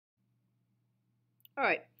All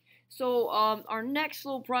right. So our next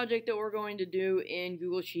little project that we're going to do in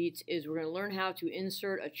Google Sheets is we're going to learn how to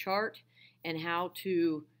insert a chart and how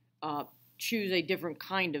to uh, choose a different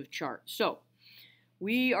kind of chart. So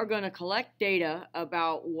we are going to collect data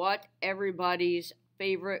about what everybody's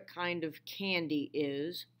favorite kind of candy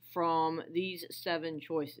is from these 7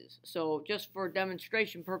 choices. So just for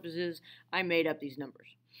demonstration purposes, I made up these numbers.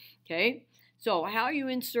 Okay, so how you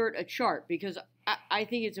insert a chart, because I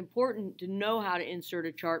think it's important to know how to insert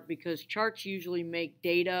a chart because charts usually make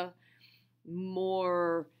data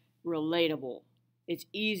more relatable. It's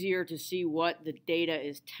easier to see what the data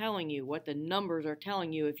is telling you, what the numbers are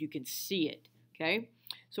telling you if you can see it. Okay,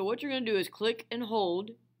 so what you're going to do is click and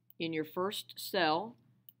hold in your first cell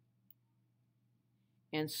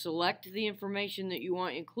and select the information that you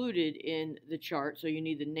want included in the chart. So you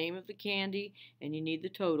need the name of the candy and you need the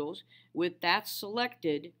totals. With that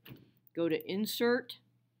selected, go to Insert,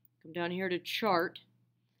 come down here to Chart,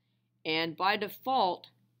 and by default,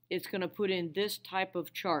 it's going to put in this type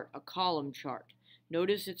of chart, a column chart.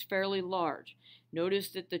 Notice it's fairly large. Notice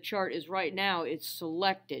that the chart is right now, it's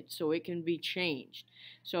selected, so it can be changed.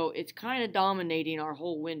 So it's kind of dominating our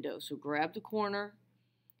whole window. So grab the corner,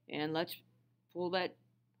 and let's pull that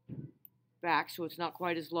back so it's not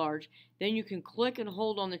quite as large. Then you can click and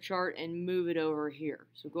hold on the chart and move it over here.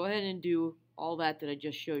 So go ahead and do all that I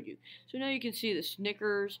just showed you. So now you can see that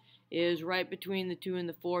Snickers is right between the 2 and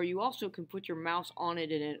the 4. You also can put your mouse on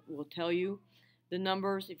it and it will tell you the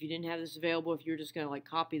numbers if you didn't have this available, if you're just going to like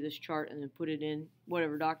copy this chart and then put it in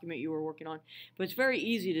whatever document you were working on. But it's very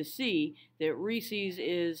easy to see that Reese's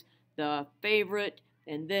is the favorite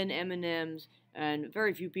and then M&M's, and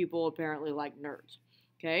very few people apparently like Nerds.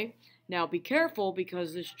 Okay, now be careful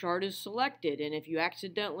because this chart is selected, and if you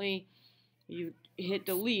accidentally hit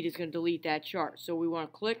delete, it's going to delete that chart. So we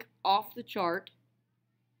want to click off the chart.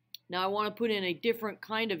 Now I want to put in a different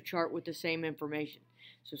kind of chart with the same information.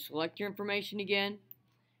 So select your information again,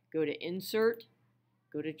 go to Insert,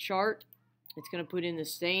 go to Chart. It's going to put in the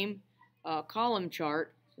same column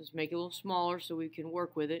chart. So let's make it a little smaller so we can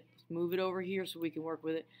work with it. Let's move it over here so we can work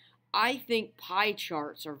with it. I think pie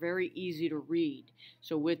charts are very easy to read.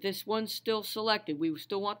 So with this one still selected, we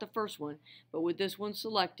still want the first one, but with this one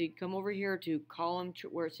selected, come over here to column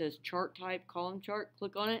where it says chart type, column chart,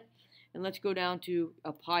 click on it, and let's go down to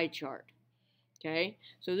a pie chart. Okay,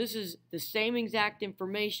 so this is the same exact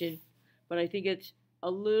information, but I think it's a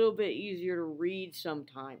little bit easier to read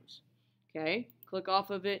sometimes. Okay, click off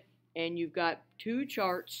of it, and you've got 2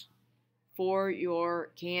 charts for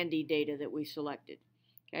your candy data that we selected.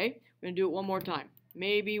 Okay, we're going to do it one more time.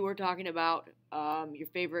 Maybe we're talking about your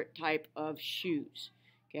favorite type of shoes.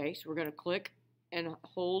 Okay, so we're going to click and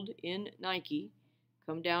hold in Nike,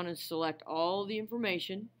 come down and select all the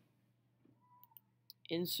information,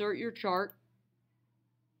 insert your chart.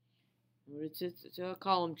 It's a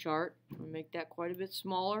column chart. We'll make that quite a bit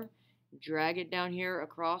smaller. Drag it down here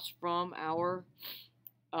across from our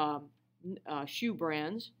shoe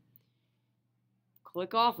brands.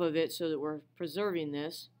 Click off of it so that we're preserving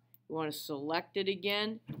this. We want to select it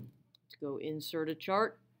again. Let's go insert a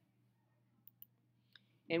chart.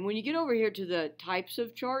 And when you get over here to the types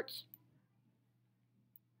of charts,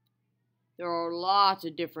 there are lots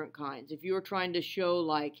of different kinds. If you were trying to show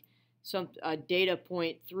like a data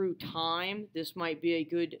point through time, this might be a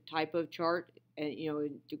good type of chart. And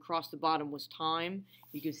across the bottom was time.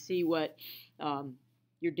 You can see what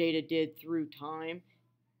your data did through time.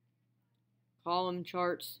 Column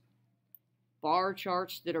charts, bar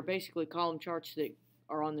charts that are basically column charts that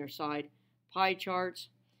are on their side, pie charts.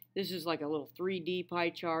 This is like a little 3D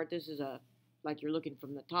pie chart. This is like you're looking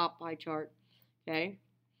from the top pie chart. Okay,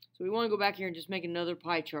 so we want to go back here and just make another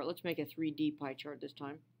pie chart. Let's make a 3D pie chart this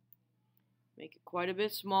time. Make it quite a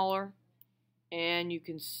bit smaller, and you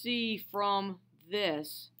can see from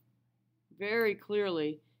this very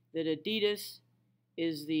clearly that Adidas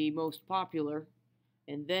is the most popular,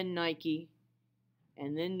 and then Nike,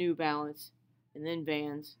 and then New Balance, and then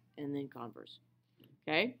Vans, and then Converse.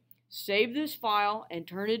 Okay? Save this file and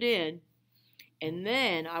turn it in, and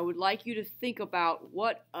then I would like you to think about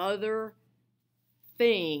what other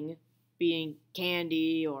thing, being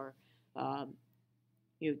candy or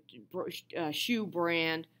shoe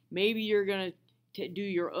brand, maybe you're going to do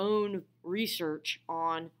your own research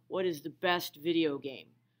on what is the best video game,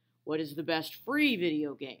 what is the best free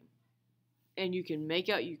video game, and you can make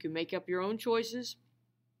up your own choices,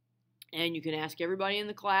 and you can ask everybody in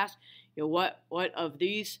the class, what of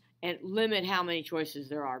these, and limit how many choices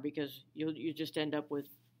there are, because you just end up with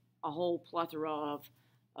a whole plethora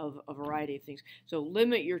of a variety of things. So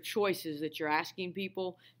limit your choices that you're asking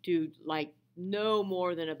people to, like no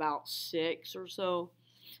more than about 6 or so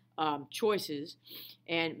choices,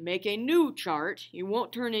 and make a new chart. You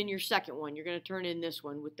won't turn in your second one. You're going to turn in this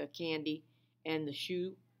one with the candy and the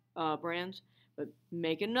shoe brands, but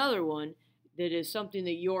make another one that is something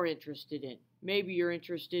that you're interested in. Maybe you're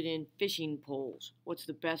interested in fishing poles. What's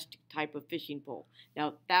the best type of fishing pole?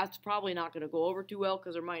 Now, that's probably not going to go over too well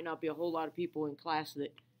because there might not be a whole lot of people in class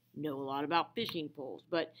that know a lot about fishing poles.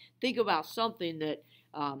 But think about something that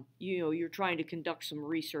you're trying to conduct some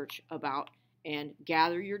research about, and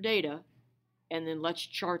gather your data, and then let's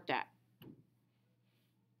chart that.